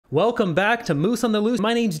Welcome back to Moose on the Loose.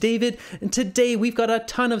 My name's David, and today we've got a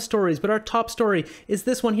ton of stories, but our top story is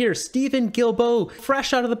this one here. Stephen Guilbeault,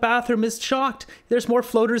 fresh out of the bathroom, is shocked there's more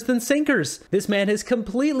floaters than sinkers. This man has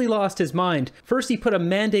completely lost his mind. First, he put a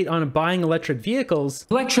mandate on buying electric vehicles.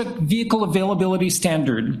 Electric vehicle availability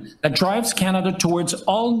standard that drives Canada towards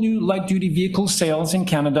all new light-duty vehicle sales in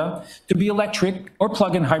Canada to be electric or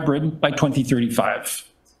plug-in hybrid by 2035.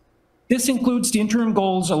 This includes the interim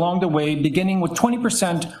goals along the way, beginning with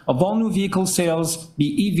 20% of all new vehicle sales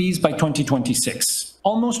be EVs by 2026.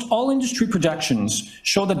 Almost all industry projections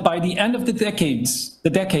show that by the end of the decade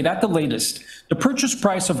at the latest, the purchase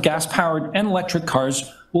price of gas-powered and electric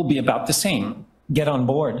cars will be about the same. Get on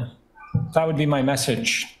board. That would be my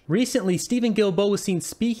message. Recently, Stephen Guilbeault was seen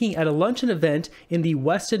speaking at a luncheon event in the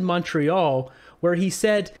Westin Montreal, where he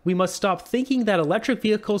said, "We must stop thinking that electric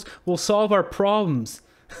vehicles will solve our problems."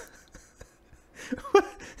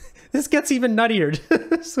 This gets even nuttier.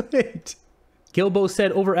 Wait. Guilbeault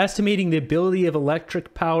said overestimating the ability of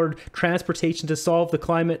electric-powered transportation to solve the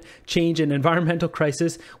climate change and environmental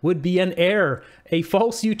crisis would be an error, a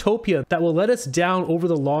false utopia that will let us down over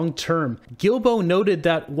the long term. Guilbeault noted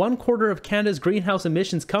that 1/4 of Canada's greenhouse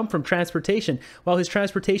emissions come from transportation. While his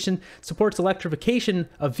transportation supports electrification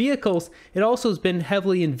of vehicles, it also has been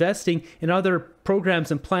heavily investing in other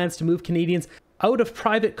programs and plans to move Canadians out of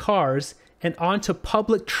private cars and onto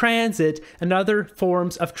public transit and other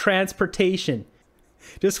forms of transportation.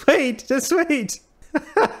 Just wait.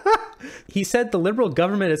 He said the Liberal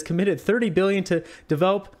government has committed $30 billion to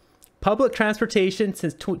develop public transportation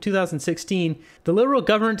since 2016. The Liberal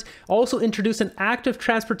government also introduced an active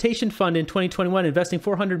transportation fund in 2021, investing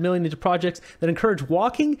 $400 million into projects that encourage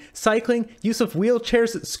walking, cycling, use of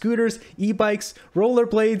wheelchairs, scooters, e-bikes,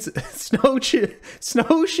 rollerblades,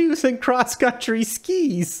 snowshoes, and cross-country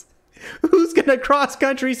skis. Who's gonna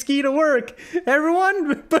cross-country ski to work?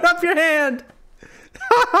 Everyone, put up your hand.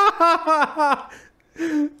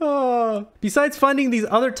 Oh. Besides funding these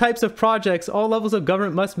other types of projects, all levels of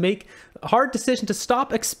government must make a hard decision to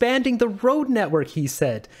stop expanding the road network, he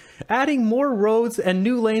said. Adding more roads and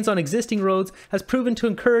new lanes on existing roads has proven to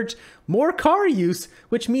encourage more car use,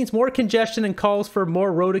 which means more congestion and calls for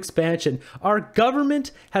more road expansion. Our government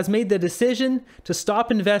has made the decision to stop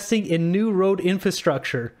investing in new road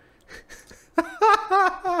infrastructure.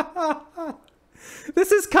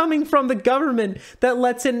 This is coming from the government that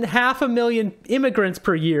lets in 500,000 immigrants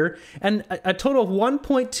per year and a total of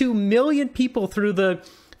 1.2 million people through the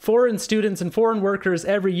foreign students and foreign workers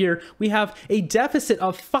every year. We have a deficit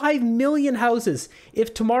of 5 million houses.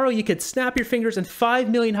 If tomorrow you could snap your fingers and 5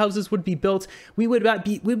 million houses would be built,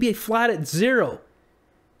 we'd be flat at zero.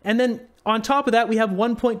 And then on top of that, we have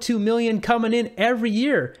 1.2 million coming in every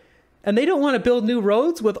year. And they don't want to build new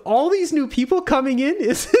roads with all these new people coming in?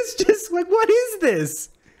 Is this just like, what is this?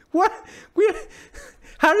 What?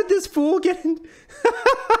 How did this fool get in?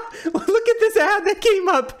 Look at this ad that came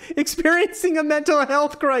up. Experiencing a mental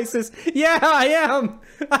health crisis. Yeah, I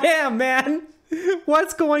am, man.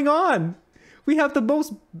 What's going on? We have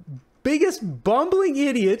the biggest bumbling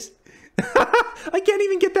idiot. I can't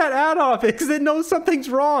even get that ad off it because it knows something's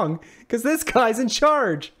wrong. Because this guy's in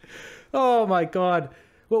charge. Oh my God.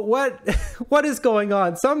 Well, what is going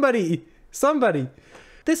on? Somebody.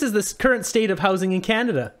 This is the current state of housing in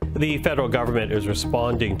Canada. The federal government is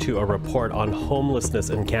responding to a report on homelessness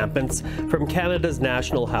encampments from Canada's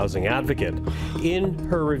National Housing Advocate. In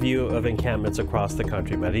her review of encampments across the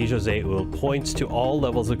country, Marie-Josée Houle points to all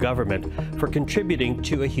levels of government for contributing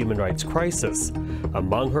to a human rights crisis.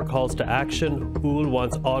 Among her calls to action, Houle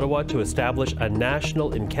wants Ottawa to establish a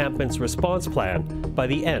national encampments response plan by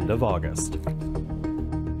the end of August.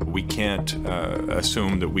 We can't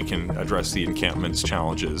assume that we can address the encampments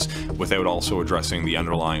challenges without also addressing the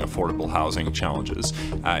underlying affordable housing challenges.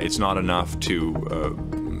 It's not enough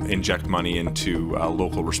to inject money into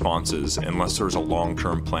local responses unless there's a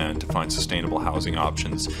long-term plan to find sustainable housing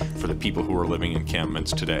options for the people who are living in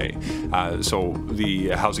encampments today. So the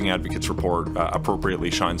Housing Advocates report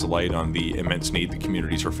appropriately shines a light on the immense need the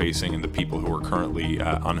communities are facing and the people who are currently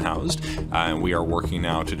unhoused. And we are working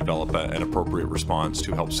now to develop an appropriate response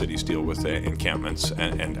to help cities deal with encampments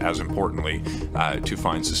and as importantly, to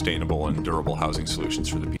find sustainable and durable housing solutions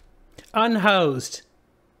for the people. Unhoused.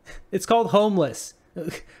 It's called homeless.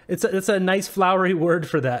 It's a nice flowery word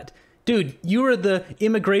for that. Dude, you were the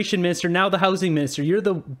immigration minister, now the housing minister. You're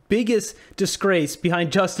the biggest disgrace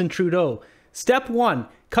behind Justin Trudeau. Step one,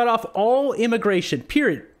 cut off all immigration,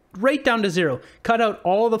 period. right down to zero. Cut out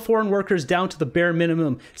all the foreign workers down to the bare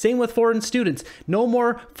minimum. Same with foreign students. No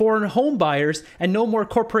more foreign home buyers and no more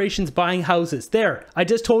corporations buying houses. There, I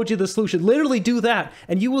just told you the solution. Literally do that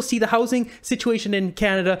and you will see the housing situation in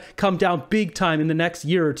Canada come down big time in the next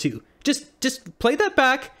year or two. Just play that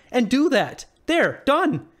back and do that. There,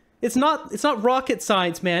 done. It's not rocket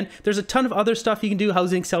science, man. There's a ton of other stuff you can do,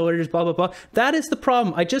 housing accelerators, blah, blah, blah. That is the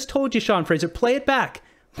problem. I just told you, Sean Fraser, play it back.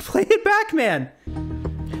 Play it back, man.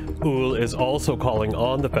 Oul is also calling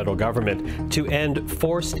on the federal government to end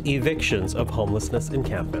forced evictions of homelessness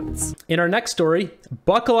encampments. In our next story,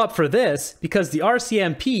 buckle up for this, because the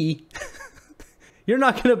RCMP, you're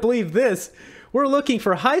not going to believe this, we're looking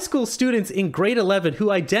for high school students in grade 11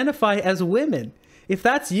 who identify as women. If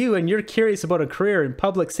that's you and you're curious about a career in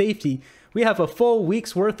public safety, we have a full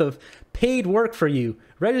week's worth of paid work for you.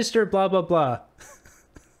 Register, blah, blah, blah.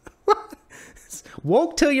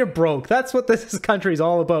 Woke till you're broke. That's what this country's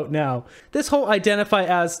all about now. This whole identify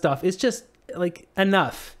as stuff is just like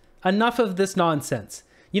enough. Enough of this nonsense.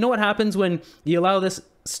 You know what happens when you allow this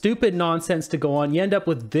stupid nonsense to go on? You end up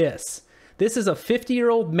with this. This is a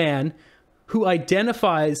 50-year-old man who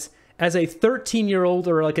identifies as a 13-year-old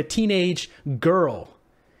or like a teenage girl.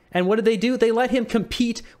 And what do? They let him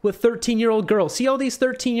compete with 13-year-old girls. See all these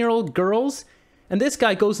 13-year-old girls? And this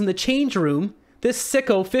guy goes in the change room. This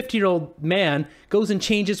sicko 50-year-old man goes and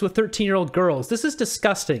changes with 13-year-old girls. This is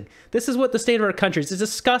disgusting. This is what the state of our country is. It's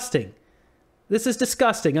disgusting. This is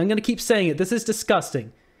disgusting. I'm going to keep saying it. This is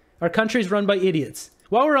disgusting. Our country is run by idiots.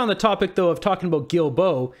 While we're on the topic, though, of talking about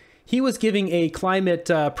Guilbeault, he was giving a climate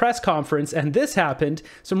press conference, and this happened.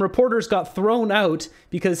 Some reporters got thrown out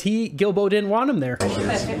because Guilbeault didn't want him there.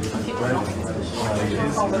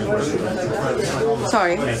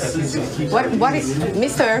 Sorry. What is,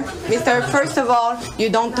 Mister, first of all, you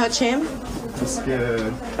don't touch him? Parce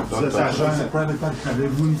que vous êtes agent,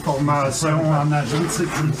 avez-vous une formation en agent de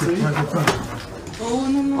sécurité?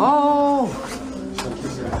 Oh.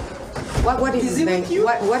 What is his name?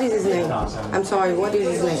 What is his name? I'm sorry, what is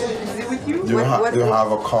his name? Do you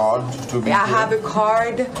have a card to be I have a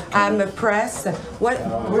card. I'm a press. What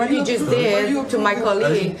you just did to my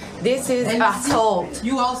colleague, this is assault.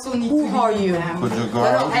 You also need Who are you? Could you go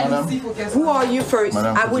out, madam? Who are you first?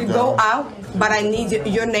 Madam, I will could you go go out, but I need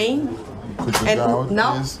your name. Could you And go out,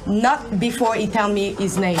 no, please? not before he tell me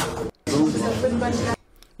his name.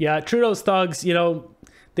 Yeah, Trudeau's thugs, you know,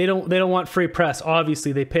 they don't want free press.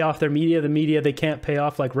 Obviously, they pay off their media. The media they can't pay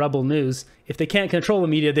off, like Rebel News. If they can't control the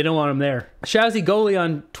media, they don't want them there. Shazzy Goli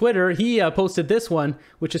on Twitter, he posted this one,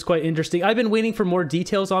 which is quite interesting. I've been waiting for more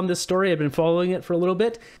details on this story. I've been following it for a little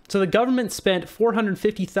bit. So the government spent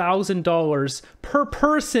 $450,000 per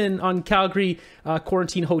person on Calgary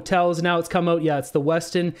quarantine hotels. Now it's come out, yeah, it's the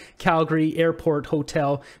Westin Calgary Airport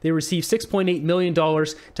Hotel. They received $6.8 million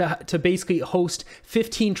to basically host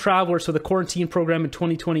 15 travelers for the quarantine program in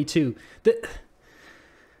 2022.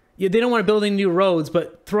 Yeah, they don't want to build any new roads,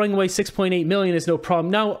 but throwing away $6.8 million is no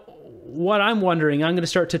problem. Now, what I'm wondering, I'm going to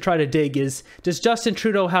start to try to dig is, does Justin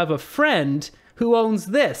Trudeau have a friend who owns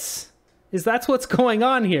this? That's what's going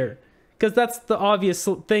on here? Because that's the obvious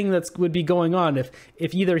thing that would be going on if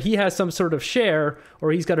either he has some sort of share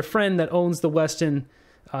or he's got a friend that owns the Westin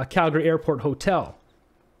Calgary Airport Hotel.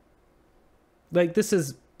 Like, this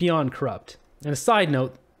is beyond corrupt. And a side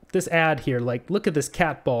note, this ad here, like, look at this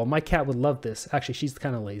cat ball. My cat would love this. Actually, she's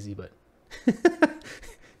kind of lazy, but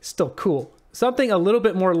still cool. Something a little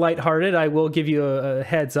bit more lighthearted. I will give you a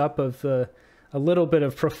heads up of a little bit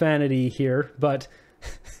of profanity here, but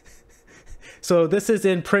so this is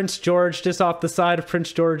in Prince George, just off the side of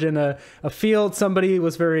Prince George in a field. Somebody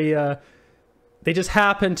was very, they just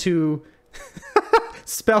happened to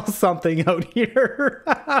spell something out here.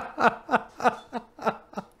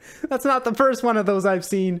 That's not the first one of those I've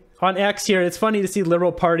seen. On X here, it's funny to see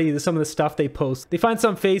Liberal Party, some of the stuff they post. They find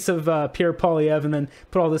some face of Pierre Poilievre and then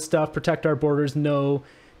put all this stuff, protect our borders, no.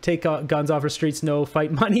 Take guns off our streets, no.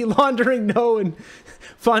 Fight money laundering, no. And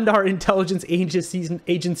fund our intelligence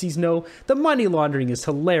agencies, no. The money laundering is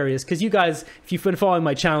hilarious because you guys, if you've been following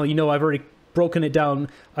my channel, you know I've already broken it down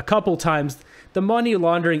a couple times. The money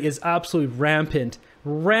laundering is absolutely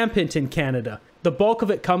rampant in Canada. The bulk of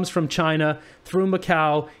it comes from China, through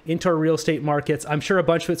Macau, into our real estate markets. I'm sure a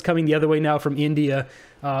bunch of it's coming the other way now from India.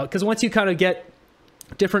 Because once you kind of get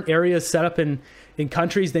different areas set up in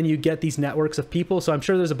countries, then you get these networks of people. So I'm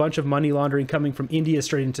sure there's a bunch of money laundering coming from India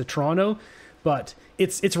straight into Toronto. But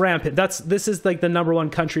it's rampant. This is like the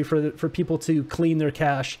 #1 country for people to clean their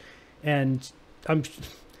cash. And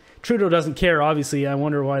Trudeau doesn't care, obviously. I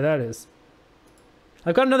wonder why that is.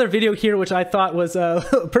 I've got another video here which I thought was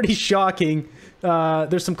pretty shocking.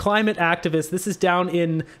 There's some climate activists. This is down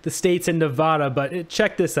in the States in Nevada, but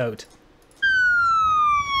check this out.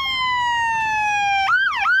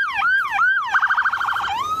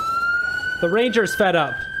 The ranger's fed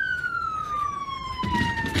up.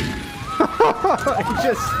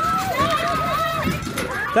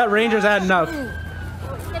 That ranger's had enough. Did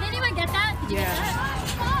anyone get that? Did you get that?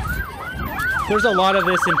 There's a lot of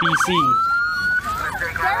this in BC.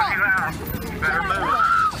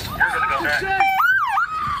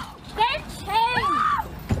 They're chained.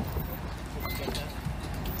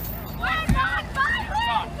 We're not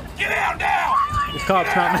violent. Get out now! The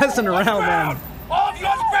cop's not messing around, man. All of you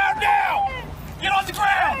on the ground now! Get on the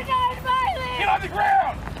ground! We're not violent. Get on the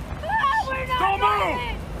ground! We're not Don't move!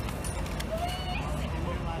 violent.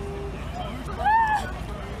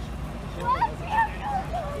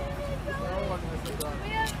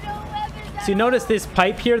 So you notice this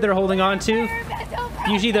pipe here they're holding on to?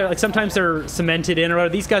 Usually they're like, sometimes they're cemented in or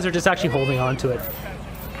whatever. These guys are just actually holding on to it.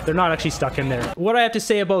 They're not actually stuck in there. What I have to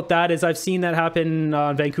say about that is I've seen that happen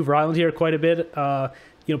on Vancouver Island here quite a bit.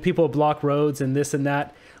 You know, people block roads and this and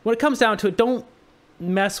that. When it comes down to it, don't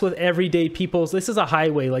mess with everyday people's. This is a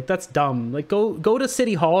highway. Like, that's dumb. Like, go to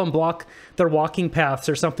City Hall and block their walking paths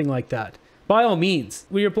or something like that. By all means.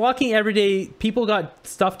 When you're blocking everyday, people got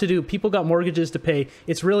stuff to do. People got mortgages to pay.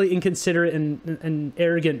 It's really inconsiderate and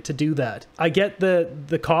arrogant to do that. I get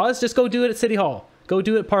the cause. Just go do it at City Hall. Go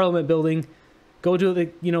do it at Parliament Building. Go do it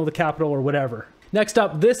at, you know, the Capitol or whatever. Next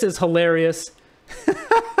up, this is hilarious.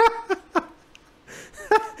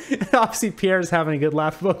 Obviously, Pierre's having a good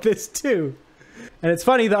laugh about this too. And it's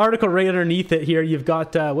funny, the article right underneath it here, you've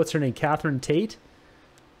got, what's her name? Catherine Tate?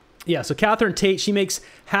 Yeah, so Catherine Tate, she makes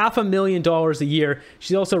 $500,000 a year.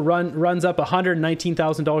 She also runs up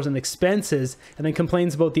 $119,000 in expenses and then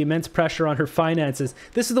complains about the immense pressure on her finances.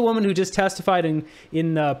 This is the woman who just testified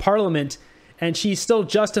in Parliament, and she's still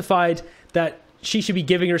justified that she should be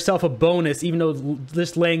giving herself a bonus, even though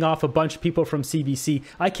just laying off a bunch of people from CBC.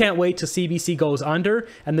 I can't wait till CBC goes under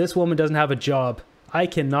and this woman doesn't have a job. I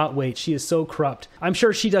cannot wait. She is so corrupt. I'm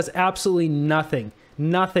sure she does absolutely nothing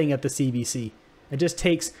at the CBC. It just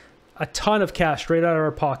takes a ton of cash straight out of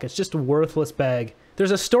her pockets. Just a worthless bag. There's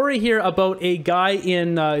a story here about a guy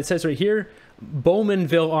in, it says right here,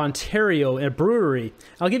 Bowmanville, Ontario, a brewery.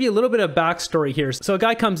 I'll give you a little bit of backstory here. So a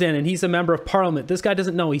guy comes in and he's a member of Parliament. This guy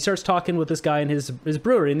doesn't know. He starts talking with this guy in his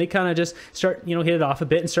brewery, and they kind of just start, you know, hit it off a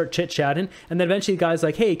bit and start chit-chatting. And then eventually the guy's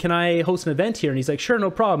like, hey, can I host an event here? And he's like, sure,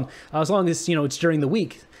 no problem. As long as, you know, it's during the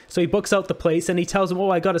week. So he books out the place and he tells him, oh,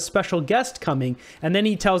 I got a special guest coming. And then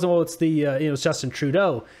he tells him, oh, it's the, you know, it's Justin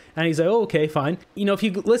Trudeau. And he's like, oh, okay, fine. You know, if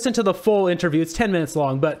you listen to the full interview, it's 10 minutes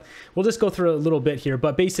long, but we'll just go through a little bit here.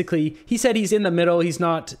 But basically, he said he's in the middle. He's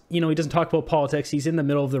not, you know, he doesn't talk about politics. He's in the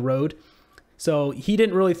middle of the road. So he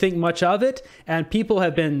didn't really think much of it. And people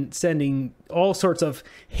have been sending all sorts of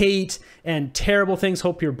hate and terrible things.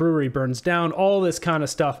 Hope your brewery burns down, all this kind of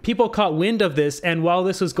stuff. People caught wind of this. And while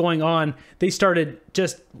this was going on, they started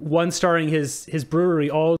just one-starring his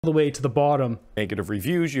brewery all the way to the bottom. Negative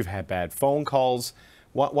reviews, you've had bad phone calls.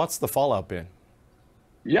 What's the fallout been?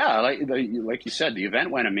 Yeah, like you said, the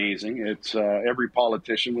event went amazing. It's every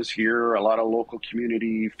politician was here, a lot of local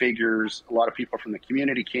community figures, a lot of people from the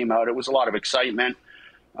community came out. It was a lot of excitement.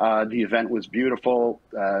 The event was beautiful.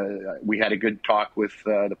 We had a good talk with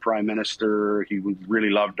the Prime Minister. He really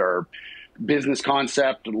loved our business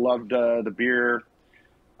concept and loved the beer.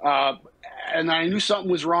 And I knew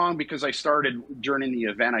something was wrong because I started, during the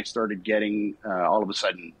event, I started getting all of a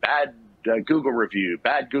sudden bad Google review,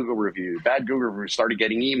 bad Google review, started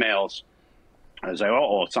getting emails. I was like,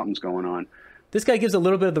 oh, something's going on. This guy gives a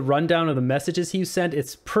little bit of the rundown of the messages he sent.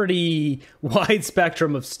 It's pretty wide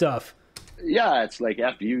spectrum of stuff. Yeah, it's like,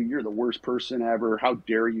 F you, you're the worst person ever. How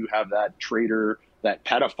dare you have that traitor, that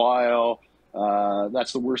pedophile.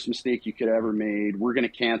 That's the worst mistake you could ever made. We're going to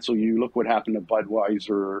cancel you. Look what happened to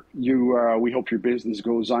Budweiser. We hope your business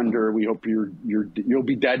goes under. We hope you'll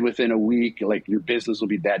be dead within a week. Like, your business will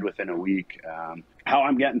be dead within a week. How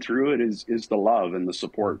I'm getting through it is the love and the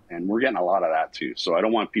support. And we're getting a lot of that too. So I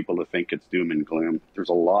don't want people to think it's doom and gloom. There's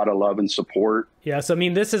a lot of love and support. Yeah. So, I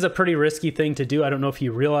mean, this is a pretty risky thing to do. I don't know if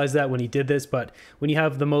you realized that when he did this, but when you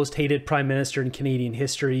have the most hated prime minister in Canadian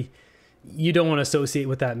history, you don't want to associate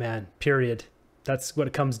with that man, period. That's what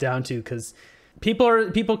it comes down to, because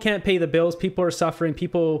people can't pay the bills. People are suffering.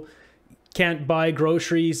 People can't buy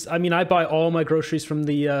groceries. I mean, I buy all my groceries from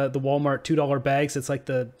the Walmart $2 bags. It's like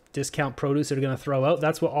the discount produce they're going to throw out.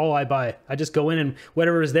 That's what all I buy. I just go in and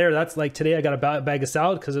whatever is there. That's like today I got a bag of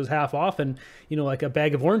salad because it was half off, and you know, like a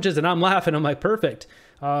bag of oranges, and I'm laughing. I'm like, perfect.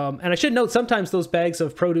 And I should note, sometimes those bags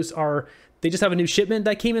of produce they just have a new shipment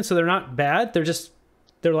that came in, so they're not bad.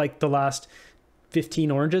 They're like the last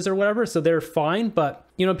 15 oranges or whatever, so they're fine. But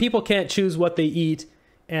you know, people can't choose what they eat,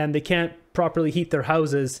 and they can't properly heat their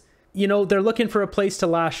houses. You know, they're looking for a place to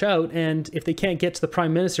lash out, and if they can't get to the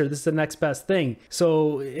prime minister, this is the next best thing.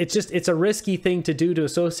 So it's a risky thing to do, to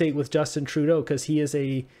associate with Justin Trudeau, because he is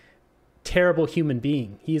a terrible human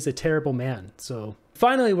being. He is a terrible man. So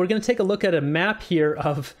finally, we're going to take a look at a map here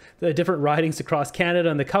of the different ridings across Canada,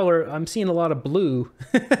 and the color, I'm seeing a lot of blue.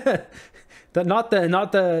 Not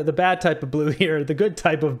the bad type of blue here, the good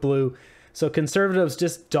type of blue. So Conservatives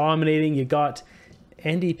just dominating. You got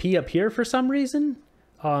NDP up here for some reason.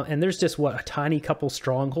 And there's just, a tiny couple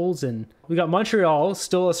strongholds. And we got Montreal,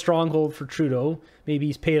 still a stronghold for Trudeau. Maybe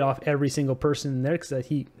he's paid off every single person in there because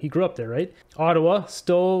he grew up there, right? Ottawa,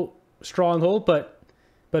 still stronghold, but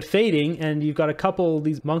fading. And you've got a couple of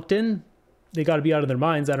these Moncton. They got to be out of their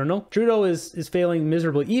minds. I don't know. Trudeau is failing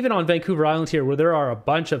miserably, even on Vancouver Island here, where there are a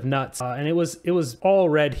bunch of nuts. And it was all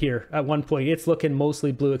red here at one point. It's looking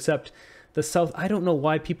mostly blue, except the South. I don't know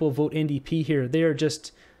why people vote NDP here. They are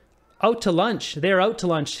just out to lunch. They're out to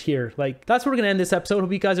lunch here. Like, that's where we're going to end this episode.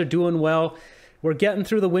 Hope you guys are doing well. We're getting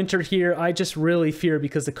through the winter here. I just really fear,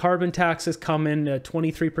 because the carbon tax is coming, a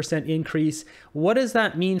 23% increase. What does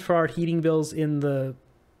that mean for our heating bills in the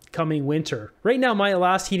coming winter? Right now, my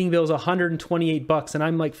last heating bill is $128, and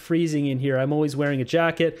I'm like freezing in here. I'm always wearing a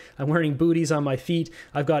jacket. I'm wearing booties on my feet.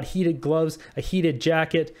 I've got heated gloves, a heated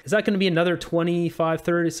jacket. Is that going to be another 25,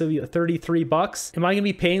 30, so $33? Am I going to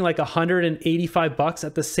be paying like $185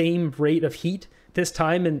 at the same rate of heat this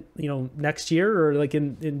time in, you know, next year, or like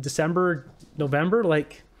in December, November?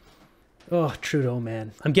 Like, oh, Trudeau,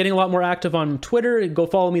 man. I'm getting a lot more active on Twitter. Go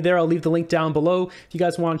follow me there. I'll leave the link down below. If you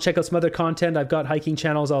guys want to check out some other content, I've got hiking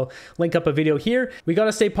channels. I'll link up a video here. We got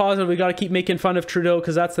to stay positive. We got to keep making fun of Trudeau,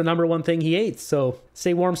 because that's the #1 thing he hates. So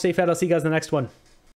stay warm, stay fed. I'll see you guys in the next one.